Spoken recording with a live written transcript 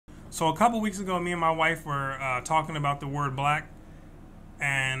So a couple weeks ago, me and my wife were talking about the word black,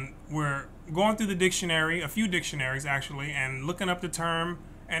 and we're going through the dictionary, a few dictionaries actually, and looking up the term.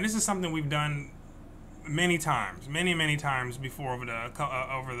 And this is something we've done many times, many times before over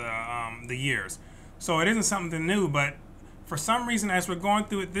the years. So it isn't something new, but for some reason, as we're going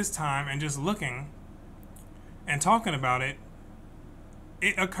through it this time and just looking and talking about it,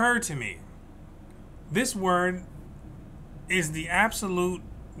 it occurred to me, this word is the absolute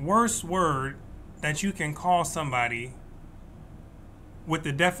worst word that you can call somebody with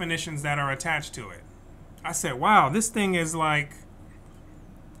the definitions that are attached to it. I said, wow, this thing is like,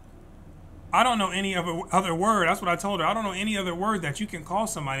 I don't know any other word. That's what I told her. I don't know any other word that you can call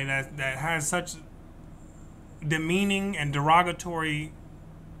somebody that has such demeaning and derogatory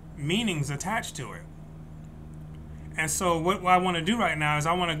meanings attached to it. And so what I want to do right now is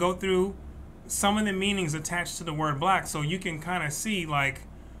I want to go through some of the meanings attached to the word black so you can kind of see like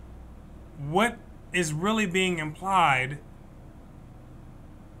what is really being implied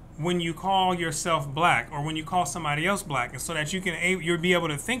when you call yourself black or when you call somebody else black, and so that you'll be able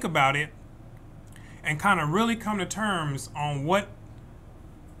to think about it and kind of really come to terms on what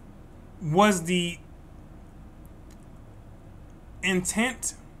was the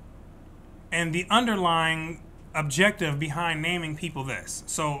intent and the underlying objective behind naming people this.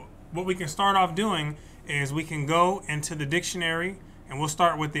 So what we can start off doing is we can go into the dictionary, and we'll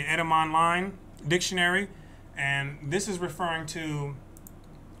start with the Etymon dictionary, and this is referring to,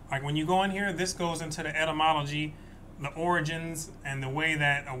 like when you go in here, this goes into the etymology, the origins, and the way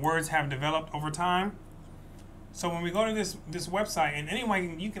that words have developed over time. So when we go to this website, and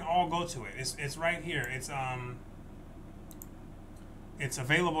anyway, you can all go to it. It's right here. It's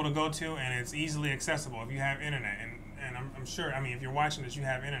available to go to, and it's easily accessible if you have internet. And I'm sure, I mean, if you're watching this, you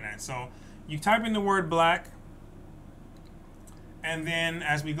have internet. So you type in the word black, and then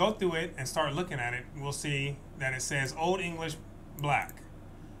as we go through it and start looking at it, we'll see that it says Old English black,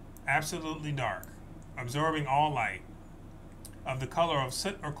 absolutely dark, absorbing all light, of the color of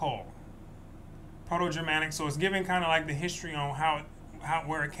soot or coal. Proto-Germanic, so it's giving kind of like the history on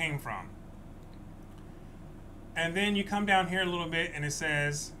where it came from. And then you come down here a little bit and it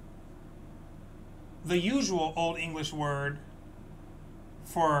says the usual Old English word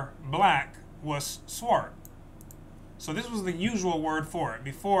for black was swart. So this was the usual word for it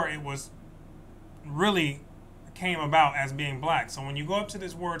before it was really came about as being black. So when you go up to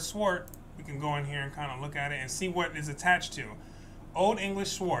this word swart, we can go in here and kind of look at it and see what is attached to. Old English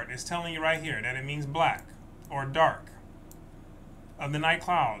swart is telling you right here that it means black or dark of the night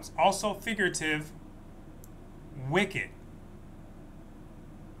clouds. Also figurative, wicked,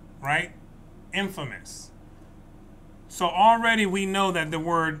 right? Infamous. So already we know that the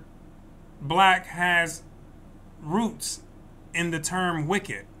word black has roots in the term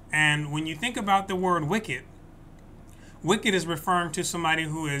wicked. And when you think about the word wicked, wicked is referring to somebody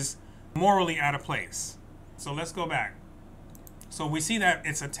who is morally out of place. So let's go back. So we see that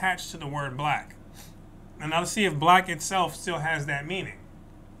it's attached to the word black. And now let's see if black itself still has that meaning.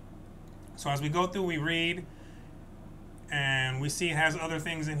 So as we go through, we read, and we see it has other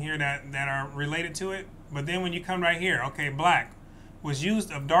things in here that are related to it. But then when you come right here, okay, black was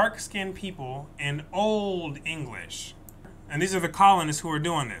used of dark-skinned people in Old English. And these are the colonists who are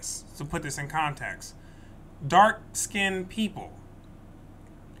doing this, to put this in context. Dark-skinned people.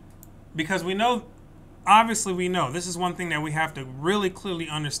 Because we know, obviously we know, this is one thing that we have to really clearly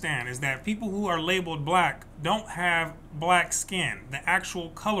understand, is that people who are labeled black don't have black skin, the actual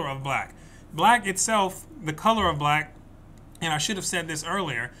color of black. Black itself, the color of black, and I should have said this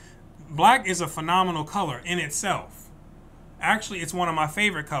earlier, black is a phenomenal color in itself. Actually, it's one of my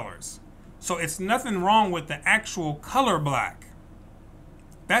favorite colors. So it's nothing wrong with the actual color black.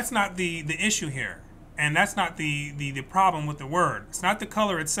 That's not the issue here. And that's not the problem with the word. It's not the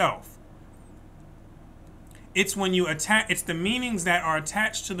color itself. It's when you it's the meanings that are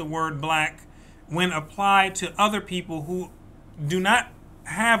attached to the word black when applied to other people who do not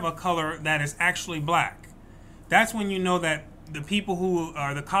have a color that is actually black. That's when you know that the people who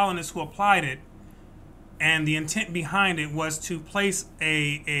are the colonists who applied it, and the intent behind it was to place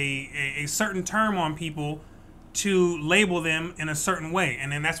a certain term on people to label them in a certain way.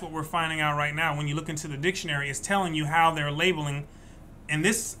 And then that's what we're finding out right now. When you look into the dictionary, it's telling you how they're labeling, in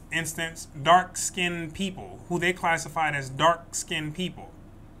this instance, dark-skinned people, who they classified as dark-skinned people.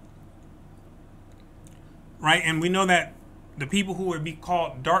 Right? And we know that the people who would be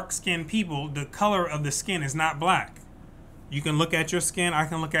called dark-skinned people, the color of the skin is not black. You can look at your skin, I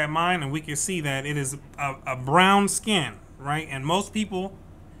can look at mine, and we can see that it is a brown skin, right? And most people,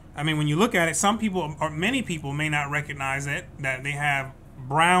 I mean, when you look at it, some people, or many people, may not recognize it, that they have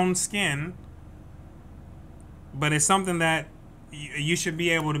brown skin, but it's something that you should be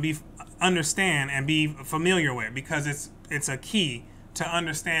able to understand and be familiar with, because it's a key to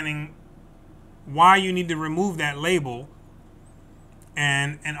understanding why you need to remove that label,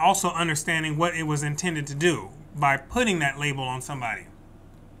 and also understanding what it was intended to do by putting that label on somebody.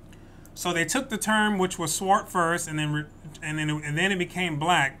 So they took the term, which was swart first, and then it became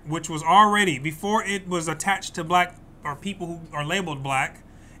black, which was already, before it was attached to black or people who are labeled black,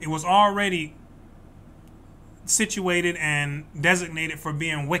 it was already situated and designated for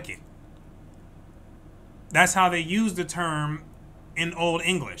being wicked. That's how they used the term in Old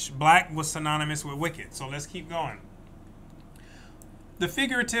English. Black was synonymous with wicked. So let's keep going. The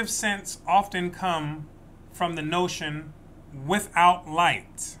figurative sense often come from the notion without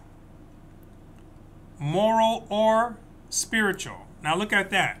light, moral or spiritual. Now look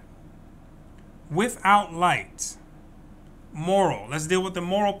at that. Without light, moral. Let's deal with the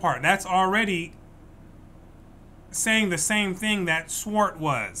moral part. That's already saying the same thing that swart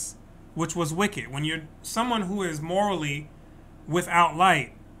was, which was wicked. When you're someone who is morally without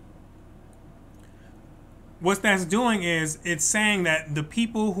light, what that's doing is it's saying that the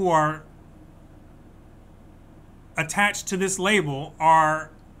people who are attached to this label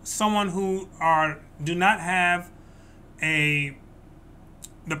are someone who do not have the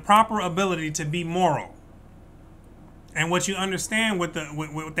proper ability to be moral. And what you understand what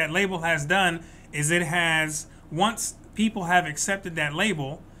that label has done is it has, once people have accepted that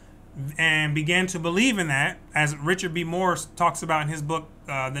label and began to believe in that, as Richard B. Morris talks about in his book,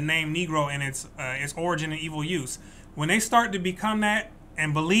 The Name Negro and its Origin and Evil Use, when they start to become that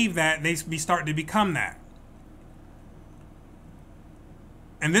and believe that, they start to become that.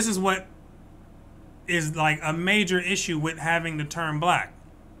 And this is what is like a major issue with having the term black.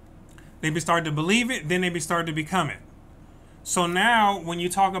 They start to believe it, then they start to become it. So now when you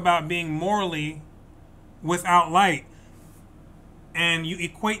talk about being morally without light, and you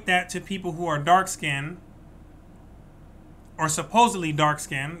equate that to people who are dark-skinned or supposedly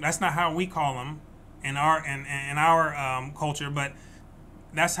dark-skinned, that's not how we call them in our culture, but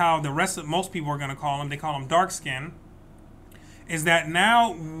that's how the rest of most people are going to call them. They call them dark-skinned. Is that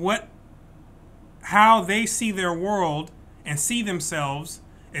now how they see their world and see themselves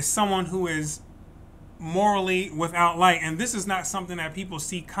as someone who is morally without light. And this is not something that people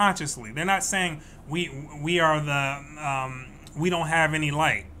see consciously. They're not saying we are we don't have any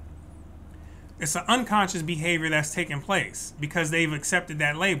light. It's an unconscious behavior that's taking place because they've accepted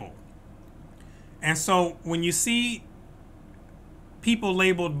that label. And so when you see people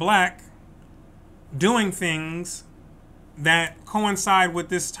labeled black doing things that coincide with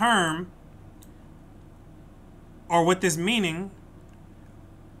this term or with this meaning,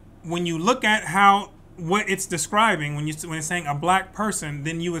 when you look at what it's describing, when it's saying a black person,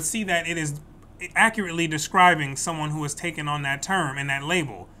 then you would see that it is accurately describing someone who has taken on that term and that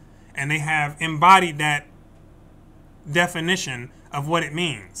label, and they have embodied that definition of what it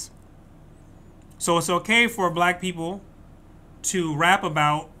means. So it's okay for black people to rap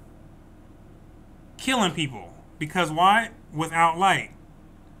about killing people, because why? Without light,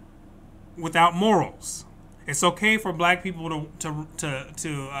 without morals. It's okay for black people to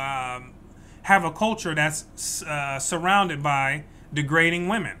have a culture that's surrounded by degrading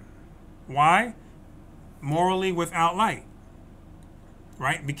women. Why? Morally without light.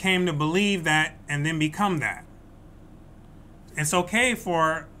 Right? Became to believe that and then become that. It's okay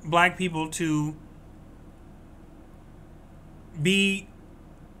for black people to be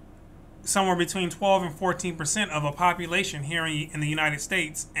somewhere between 12 and 14% of a population here in the United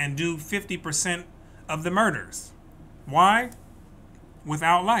States and do 50% of the murders. Why?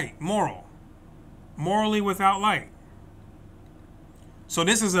 Without light. Moral. Morally without light. So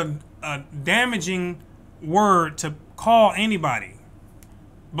this is a damaging word to call anybody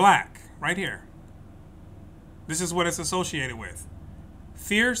black right here. This is what it's associated with.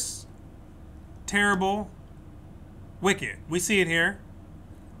 Fierce, terrible, wicked. We see it here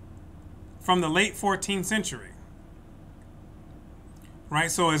from the late 14th century. Right?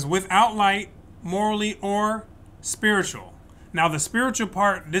 So it's without light, morally or spiritual. Now the spiritual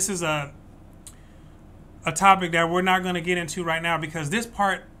part, this is a topic that we're not going to get into right now, because this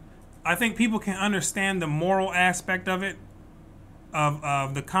part, I think people can understand the moral aspect of it,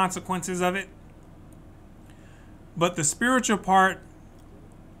 of the consequences of it. But the spiritual part,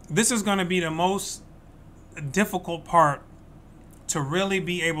 this is going to be the most difficult part to really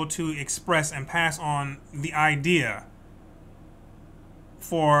be able to express and pass on the idea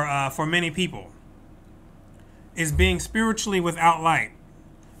for many people, is being spiritually without light.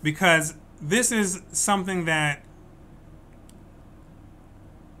 Because this is something that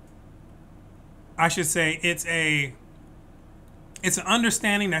I should say it's an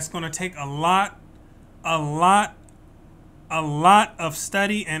understanding that's going to take a lot of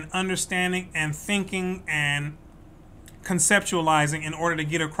study and understanding and thinking and conceptualizing in order to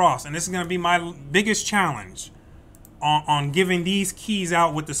get across. And this is going to be my biggest challenge on giving these keys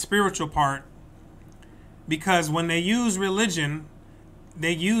out with the spiritual part, because when they use religion,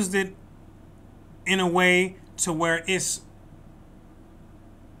 they used it in a way to where it's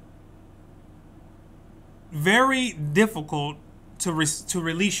very difficult to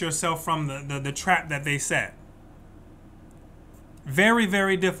release yourself from the trap that they set. Very,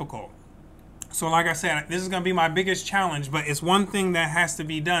 very difficult. So like I said, this is going to be my biggest challenge, but it's one thing that has to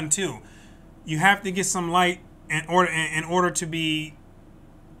be done too. You have to get some light in order to be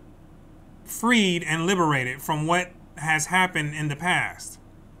freed and liberated from what has happened in the past.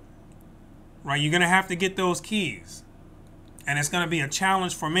 Right? You're going to have to get those keys. And it's going to be a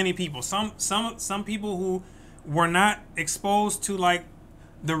challenge for many people. Some people who were not exposed to like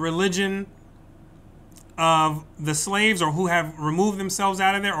the religion of the slaves, or who have removed themselves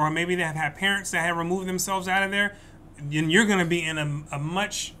out of there, or maybe they have had parents that have removed themselves out of there, then you're going to be in a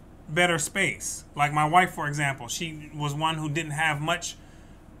much better space. Like my wife, for example, she was one who didn't have much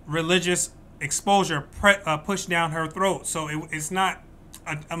religious exposure pushed down her throat, so it's not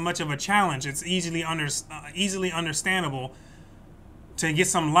a much of a challenge. It's easily understandable to get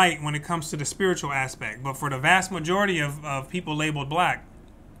some light when it comes to the spiritual aspect. But for the vast majority of people labeled black,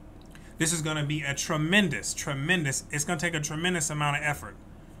 this is going to be a tremendous, it's going to take a tremendous amount of effort.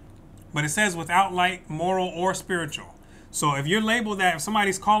 But it says without light, moral or spiritual. So if you're labeled that, if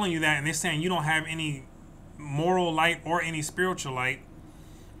somebody's calling you that and they're saying you don't have any moral light or any spiritual light,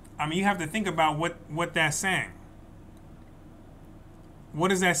 I mean, you have to think about what that's saying.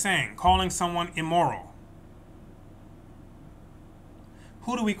 What is that saying? Calling someone immoral.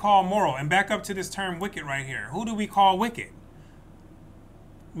 Who do we call moral? And back up to this term wicked right here. Who do we call wicked?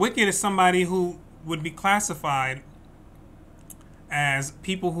 Wicked is somebody who would be classified as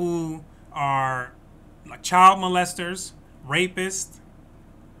people who are like child molesters, rapists,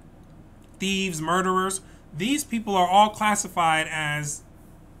 thieves, murderers. These people are all classified as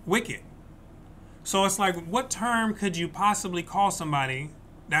wicked. So it's like, what term could you possibly call somebody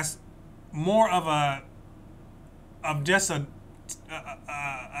that's more of just a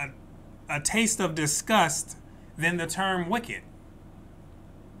taste of disgust than the term wicked,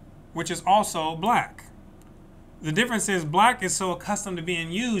 which is also black. The difference is black is so accustomed to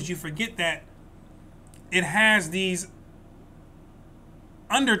being used, you forget that it has these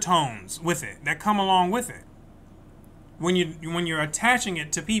undertones with it that come along with it. When you're attaching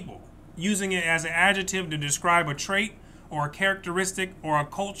it to people, using it as an adjective to describe a trait or a characteristic or a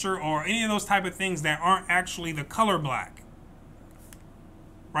culture or any of those type of things that aren't actually the color black.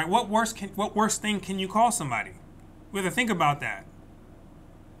 Right? What worse thing can you call somebody? We have to think about that.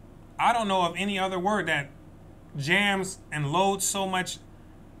 I don't know of any other word that jams and loads so much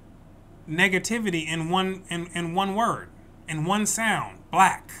negativity in one word, in one sound.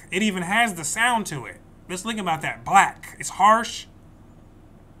 Black. It even has the sound to it. Let's think about that. Black. It's harsh.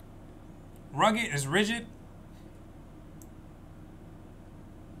 Rugged. It's rigid.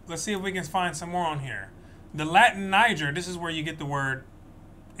 Let's see if we can find some more on here. The Latin Niger. This is where you get the word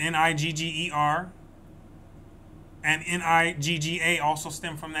Nigger. And Nigga also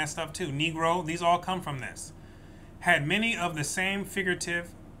stem from that stuff too. Negro, these all come from this. Had many of the same figurative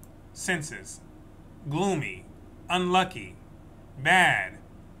senses. Gloomy, unlucky, bad,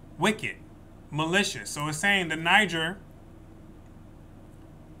 wicked, malicious. So it's saying the Niger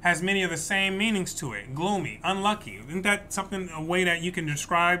has many of the same meanings to it. Gloomy, unlucky. Isn't that something, a way that you can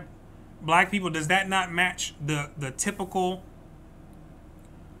describe black people? Does that not match the typical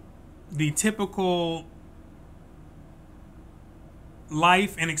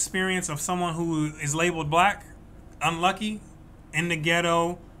life and experience of someone who is labeled black? Unlucky, in the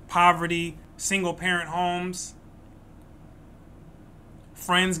ghetto, poverty, single parent homes,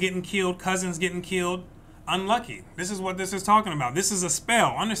 friends getting killed, cousins getting killed. Unlucky. This is what this is talking about. This is a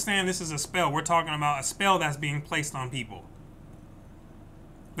spell. Understand, this is a spell. We're talking about a spell that's being placed on people.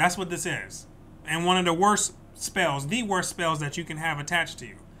 That's what this is. And one of the worst spells, the worst spells that you can have attached to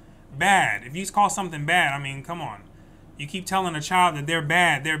you. Bad. If you call something bad, I mean, come on. You keep telling a child that they're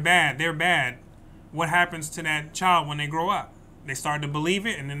bad, they're bad, they're bad. What happens to that child when they grow up? They start to believe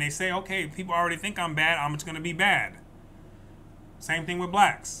it, and then they say, okay, people already think I'm bad, I'm just going to be bad. Same thing with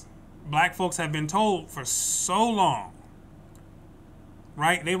blacks. Black folks have been told for so long,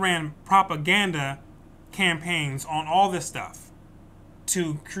 right? They ran propaganda campaigns on all this stuff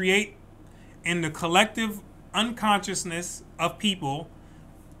to create in the collective unconsciousness of people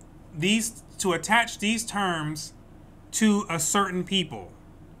to attach these terms to a certain people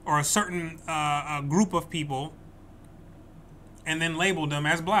or a certain a group of people, and then labeled them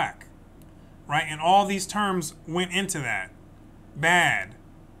as black, right? And all these terms went into that: bad,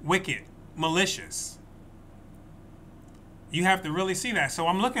 wicked, malicious. You have to really see that. So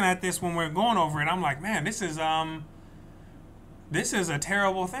I'm looking at this when we're going over it. I'm like, man, this is a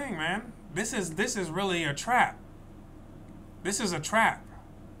terrible thing, man. This is really a trap. This is a trap,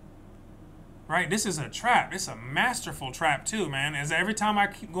 right? This is a trap. It's a masterful trap too, man. As every time I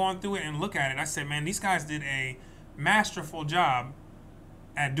keep going through it and look at it, I said, man, these guys did a masterful job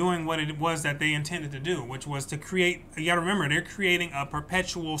at doing what it was that they intended to do, which was to create. You got to remember, they're creating a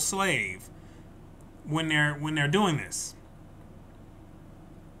perpetual slave when they're doing this.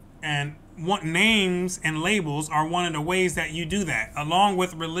 And what names and labels are one of the ways that you do that, along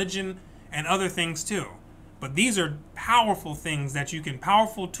with religion and other things too. But these are powerful things that you can,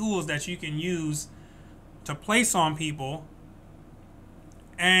 powerful tools that you can use to place on people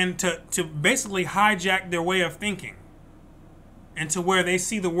and to basically hijack their way of thinking and to where they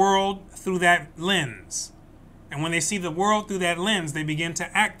see the world through that lens. And when they see the world through that lens, they begin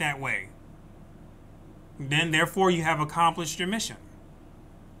to act that way. Then therefore you have accomplished your mission.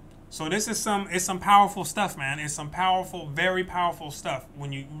 So this is some powerful stuff, man. It's some powerful, very powerful stuff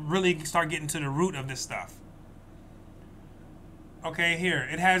when you really start getting to the root of this stuff. Okay, here.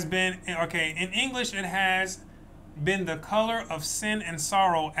 It has been, okay, in English it has been the color of sin and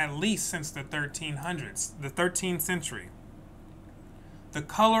sorrow at least since the 1300s, the 13th century. The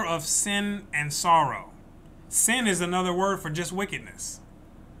color of sin and sorrow. Sin is another word for just wickedness.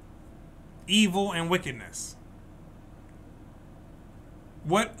 Evil and wickedness.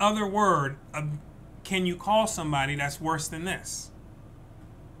 What other word can you call somebody that's worse than this?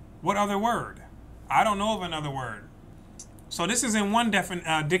 What other word? I don't know of another word. So this is in one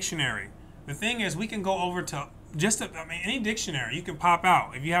dictionary. The thing is, we can go over to any dictionary you can pop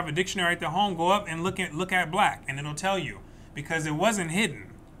out. If you have a dictionary at home, go up and look at black, and it'll tell you, because it wasn't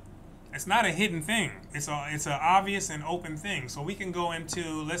hidden. It's not a hidden thing. It's an obvious and open thing. So we can go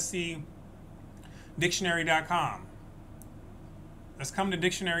into, let's see, dictionary.com. Let's come to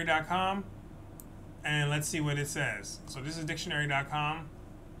dictionary.com and let's see what it says. So this is dictionary.com.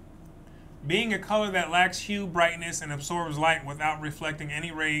 Being a color that lacks hue, brightness, and absorbs light without reflecting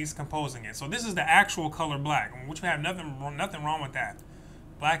any rays composing it. So this is the actual color black, which we have nothing wrong with that.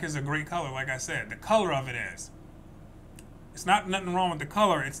 Black is a great color, like I said. The color of it is. It's not nothing wrong with the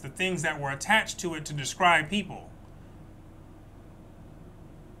color. It's the things that were attached to it to describe people.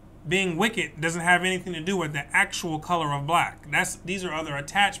 Being wicked doesn't have anything to do with the actual color of black. These are other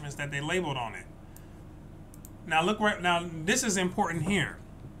attachments that they labeled on it. Now look where, now this is important here,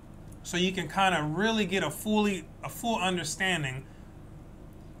 so you can kind of really get a full understanding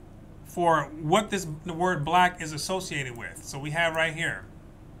for what the word black is associated with. So we have right here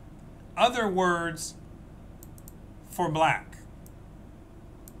other words for black.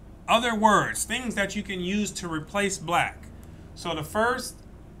 Other words, things that you can use to replace black. So the first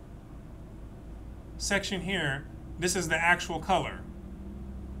section here, this is the actual color.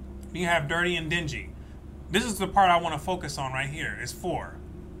 You have dirty and dingy. This is the part I want to focus on right here. Is 4.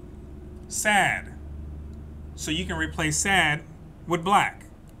 Sad. So you can replace sad with black.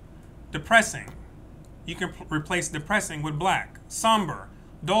 Depressing. You can replace depressing with black. Somber,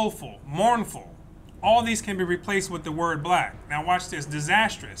 doleful, mournful. All these can be replaced with the word black. Now watch this.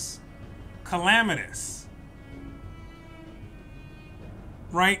 Disastrous. Calamitous.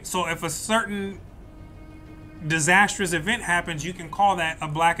 Right? So if a certain disastrous event happens, you can call that a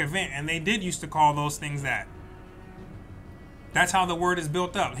black event, and they did used to call those things that. That's how the word is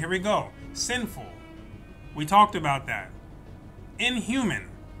built up. Here we go. Sinful. We talked about that. Inhuman.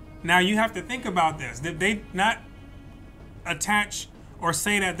 Now you have to think about this. Did they not attach or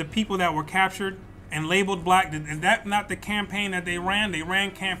say that the people that were captured and labeled black, is that not the campaign that they ran? They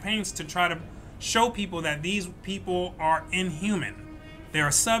ran campaigns to try to show people that these people are inhuman. They are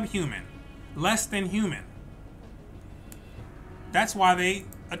subhuman, less than human. That's why they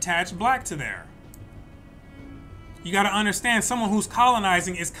attach black to there. You got to understand, someone who's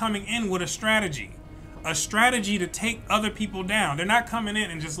colonizing is coming in with a strategy to take other people down. They're not coming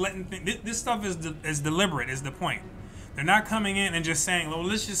in and just letting this stuff is deliberate, is the point. They're not coming in and just saying, well,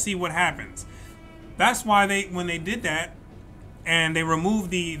 let's just see what happens. That's why when they did that and they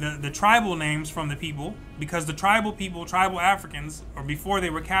removed the tribal names from the people, because the tribal people, tribal Africans, or before they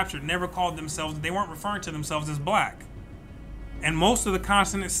were captured, never called themselves, they weren't referring to themselves as black. And most of the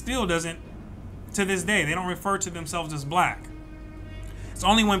continent still doesn't, to this day, they don't refer to themselves as black. It's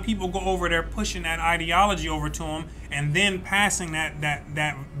only when people go over there pushing that ideology over to them and then passing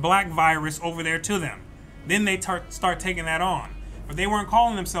that black virus over there to them. Then they start taking that on. But they weren't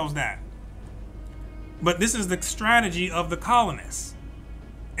calling themselves that. But this is the strategy of the colonists.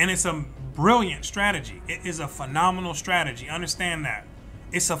 And it's a brilliant strategy. It is a phenomenal strategy. Understand that.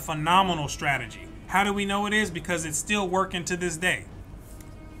 It's a phenomenal strategy. How do we know it is? Because it's still working to this day.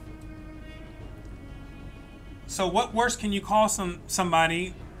 So what worse can you call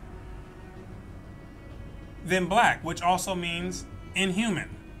somebody than black, which also means inhuman,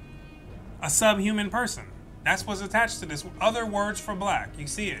 a subhuman person? That's what's attached to this. Other words for black. You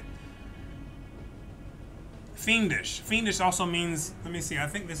see it. Fiendish. Fiendish also means, let me see, I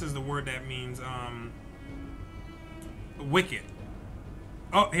think this is the word that means wicked.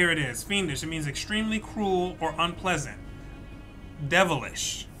 Oh, here it is. Fiendish. It means extremely cruel or unpleasant.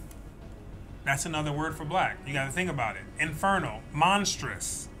 Devilish. That's another word for black. You got to think about it. Infernal.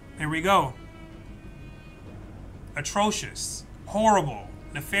 Monstrous. Here we go. Atrocious. Horrible.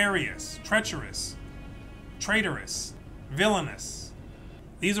 Nefarious. Treacherous. Traitorous. Villainous.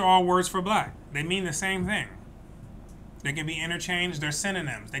 These are all words for black. They mean the same thing. They can be interchanged. They're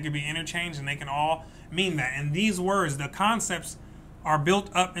synonyms. They can be interchanged and they can all mean that. And these words, the concepts, are built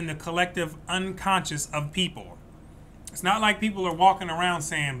up in the collective unconscious of people. It's not like people are walking around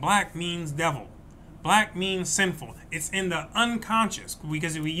saying black means devil. Black means sinful. It's in the unconscious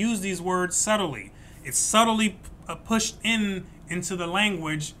because we use these words subtly. It's subtly pushed into the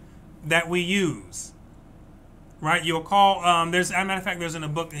language that we use. Right? You'll call, as a matter of fact, there's in a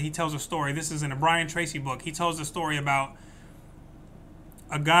book that he tells a story. This is in a Brian Tracy book. He tells a story about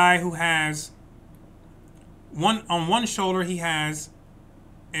a guy who has, on one shoulder he has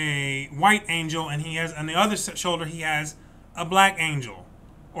a white angel, and he has on the other shoulder he has a black angel,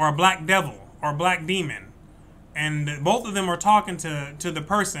 or a black devil, or a black demon. And both of them are talking to the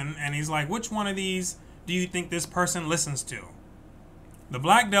person, and he's like, which one of these do you think this person listens to? The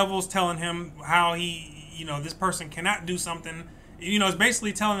black devil's telling him how this person cannot do something. It's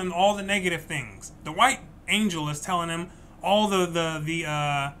basically telling him all the negative things. The white angel is telling him all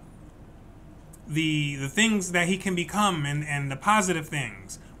the things that he can become and the positive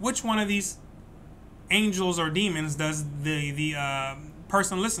things. Which one of these angels or demons does the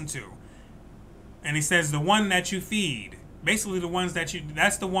person listen to? And he says the one that you feed. Basically the ones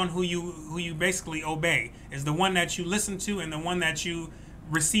that's the one who you basically obey, is the one that you listen to and the one that you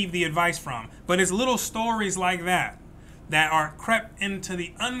receive the advice from. But it's little stories like that are crept into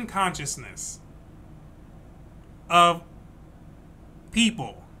the unconsciousness of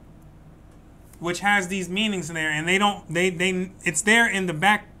people, which has these meanings in there, and it's there in the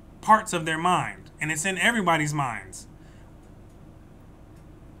back parts of their mind, and it's in everybody's minds.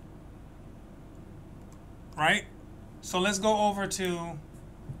 Right? So let's go over to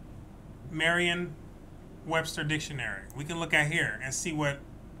Merriam-Webster Dictionary. We can look at here and see what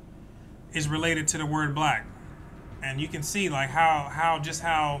is related to the word black. And you can see like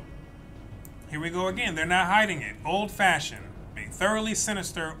how here we go again. They're not hiding it. Old-fashioned, thoroughly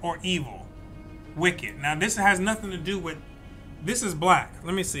sinister or evil, wicked. Now this has nothing to do with, this is black.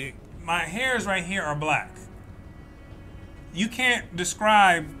 Let me see. My hairs right here are black. You can't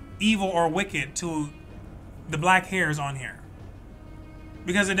describe evil or wicked to the black hairs on here,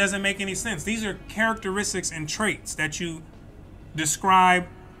 because it doesn't make any sense. These are characteristics and traits that you describe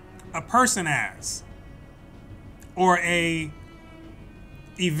a person as, or a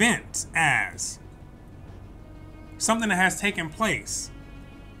event as, something that has taken place.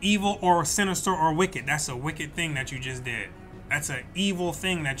 Evil or sinister or wicked. That's a wicked thing that you just did. That's an evil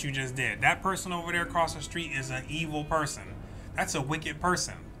thing that you just did. That person over there across the street is an evil person. That's a wicked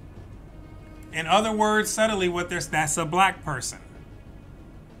person. In other words, subtly, that's a black person.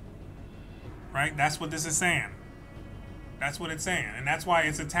 Right? That's what this is saying. That's what it's saying. And that's why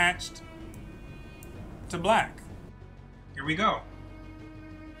it's attached to black. Here we go.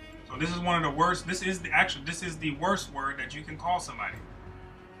 So this is one of the worst. This is the worst word that you can call somebody.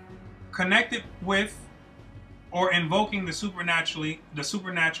 Connected with or invoking the supernatural,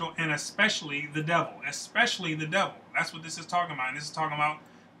 and especially the devil. Especially the devil. That's what this is talking about. And this is talking about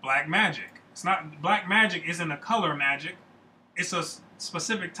black magic. It's not, black magic isn't a color magic. It's a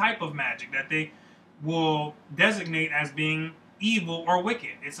specific type of magic that they will designate as being evil or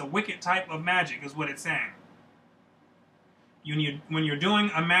wicked. It's a wicked type of magic is what it's saying. When you're doing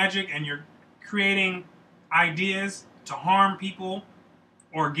a magic and you're creating ideas to harm people,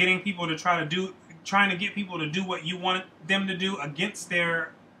 or getting people to trying to get people to do what you want them to do against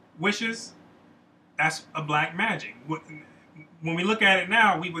their wishes, that's a black magic. When we look at it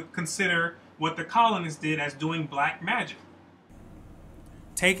now, we would consider what the colonists did as doing black magic.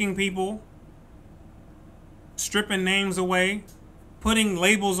 Taking people stripping names away, putting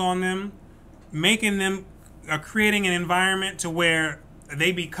labels on them, making them, creating an environment to where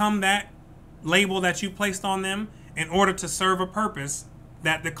they become that label that you placed on them in order to serve a purpose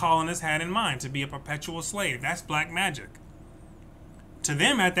that the colonists had in mind, to be a perpetual slave. That's black magic. To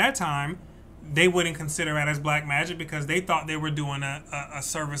them at that time, they wouldn't consider it as black magic because they thought they were doing a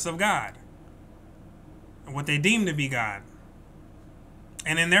service of God, what they deemed to be God.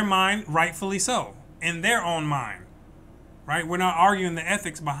 And in their mind, rightfully so, in their own mind, right? We're not arguing the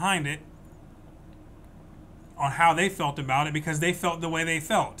ethics behind it on how they felt about it, because they felt the way they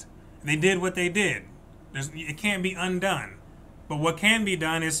felt. They did what they did. It can't be undone. But what can be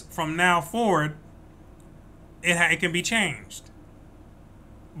done is from now forward, it can be changed.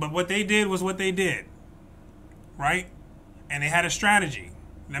 But what they did was what they did, right? And they had a strategy.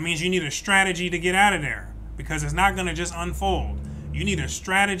 That means you need a strategy to get out of there, because it's not going to just unfold. You need a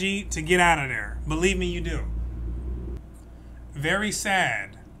strategy to get out of there. Believe me, you do. Very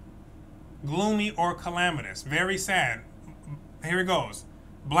sad, gloomy, or calamitous. Very sad. Here it goes.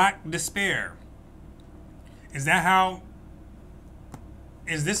 Black despair. Is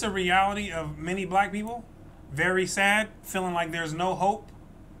this a reality of many black people? Very sad, feeling like there's no hope,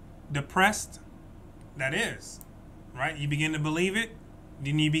 depressed. That is, right? You begin to believe it,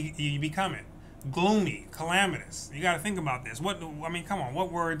 then you become it. Gloomy, calamitous. You got to think about this. Come on.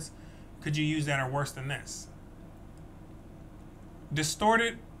 What words could you use that are worse than this?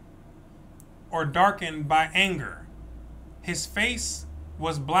 Distorted or darkened by anger. His face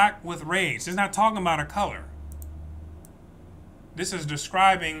was black with rage. This is not talking about a color. This is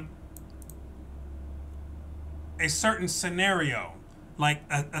describing a certain scenario, like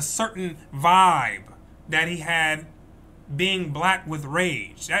a certain vibe that he had, being black with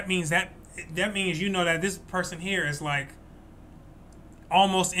rage. That means you know that this person here is like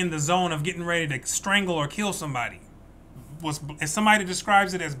almost in the zone of getting ready to strangle or kill somebody. If somebody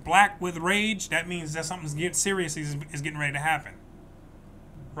describes it as black with rage, that means that something serious is getting ready to happen.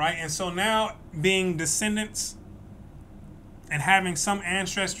 Right? And so now, being descendants and having some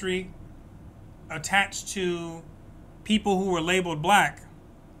ancestry attached to people who were labeled black,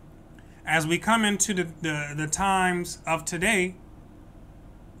 as we come into the times of today,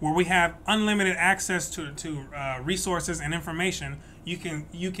 where we have unlimited access to resources and information, you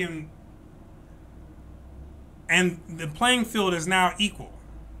can, and the playing field is now equal.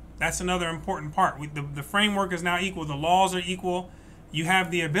 That's another important part. The framework is now equal. The laws are equal. You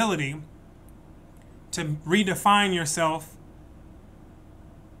have the ability to redefine yourself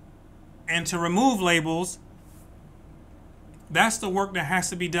and to remove labels. That's the work that has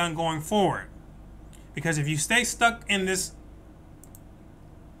to be done going forward. Because if you stay stuck in this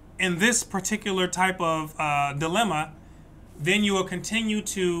particular type of dilemma, then you will continue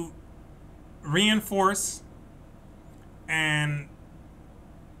to reinforce and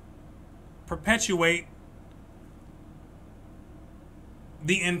perpetuate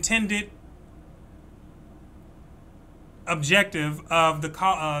the intended objective of the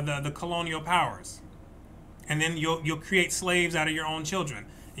colonial powers. And then you'll create slaves out of your own children,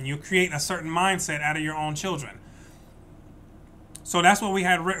 and you'll create a certain mindset out of your own children. So that's what we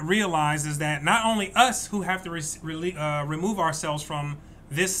had realized, is that not only us who have to remove ourselves from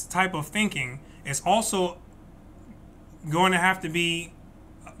this type of thinking, it's also going to have to be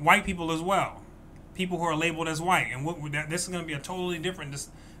white people as well, people who are labeled as white. And this is going to be a totally different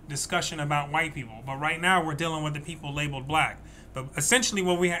discussion about white people. But right now we're dealing with the people labeled black. But essentially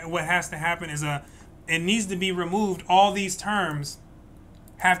what has to happen is it needs to be removed. All these terms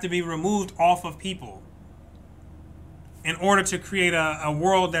have to be removed off of people in order to create a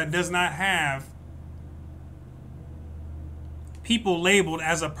world that does not have people labeled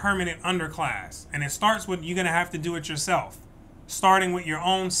as a permanent underclass. And it starts with, you're going to have to do it yourself, starting with your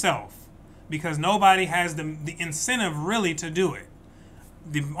own self, because nobody has the incentive really to do it.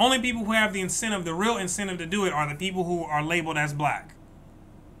 The only people who have the incentive, the real incentive to do it, are the people who are labeled as black.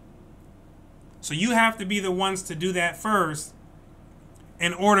 So you have to be the ones to do that first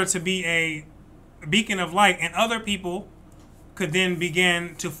in order to be a beacon of light, and other people could then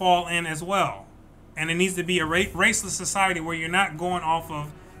begin to fall in as well. And it needs to be a raceless society where you're not going off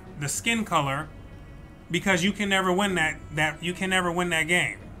of the skin color, because you can never win you can never win that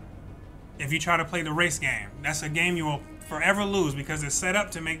game. If you try to play the race game, that's a game you will forever lose, because it's set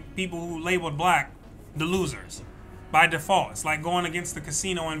up to make people who labeled black the losers by default. It's like going against the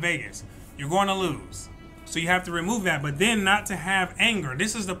casino in Vegas. You're going to lose. So you have to remove that, but then not to have anger.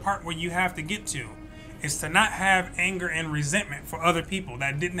 This is the part where you have to get to, is to not have anger and resentment for other people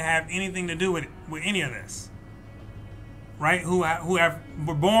that didn't have anything to do with any of this, right? Who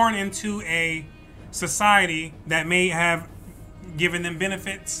were born into a society that may have given them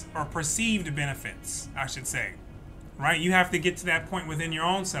benefits or perceived benefits, I should say. Right? You have to get to that point within your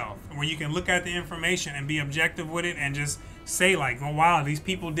own self where you can look at the information and be objective with it and just say like, oh, wow, these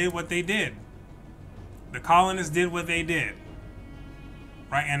people did what they did. The colonists did what they did.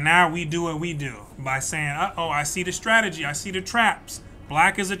 Right? And now we do what we do by saying, uh-oh, I see the strategy. I see the traps.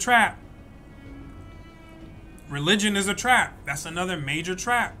 Black is a trap. Religion is a trap. That's another major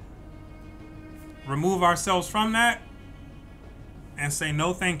trap. Remove ourselves from that and say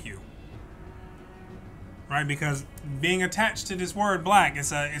no thank you. Right? Because being attached to this word black,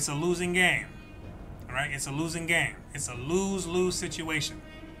 it's a losing game. Right? It's a losing game. It's a lose-lose situation.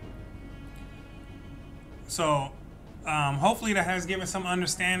 So hopefully that has given some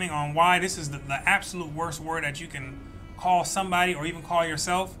understanding on why this is the absolute worst word that you can call somebody or even call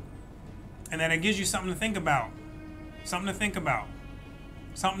yourself. And that it gives you something to think about. Something to think about.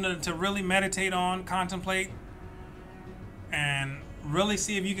 Something to really meditate on, contemplate, and really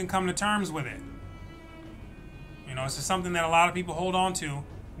see if you can come to terms with it. You know, it's just something that a lot of people hold on to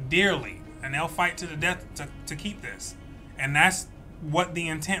dearly, and they'll fight to the death to keep this. And that's what the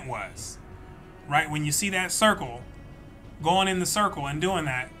intent was. Right? When you see that circle, going in the circle and doing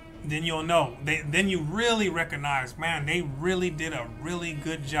that, then you'll know. Then you really recognize, man, they really did a really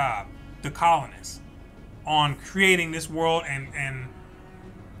good job, the colonists, on creating this world and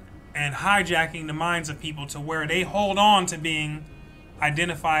hijacking the minds of people to where they hold on to being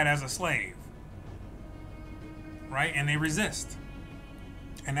identified as a slave. Right? And they resist.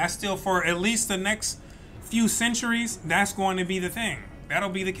 And that's still for at least the next few centuries, that's going to be the thing. That'll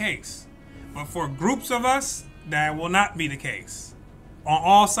be the case. But for groups of us, that will not be the case. On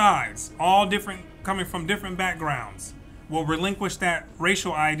all sides, all different, coming from different backgrounds, will relinquish that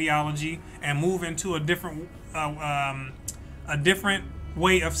racial ideology and move into a different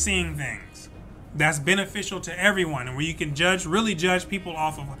way of seeing things that's beneficial to everyone, and where you can really judge people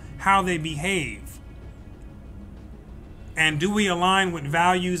off of how they behave. And do we align with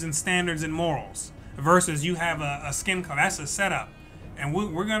values and standards and morals? Versus you have a skin color. That's a setup. And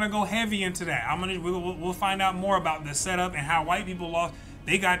we're going to go heavy into that. We'll find out more about the setup and how white people lost.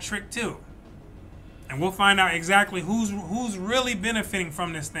 They got tricked too. And we'll find out exactly who's really benefiting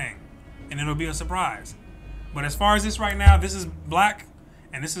from this thing. And it'll be a surprise. But as far as this right now, this is black.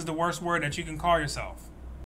 And this is the worst word that you can call yourself.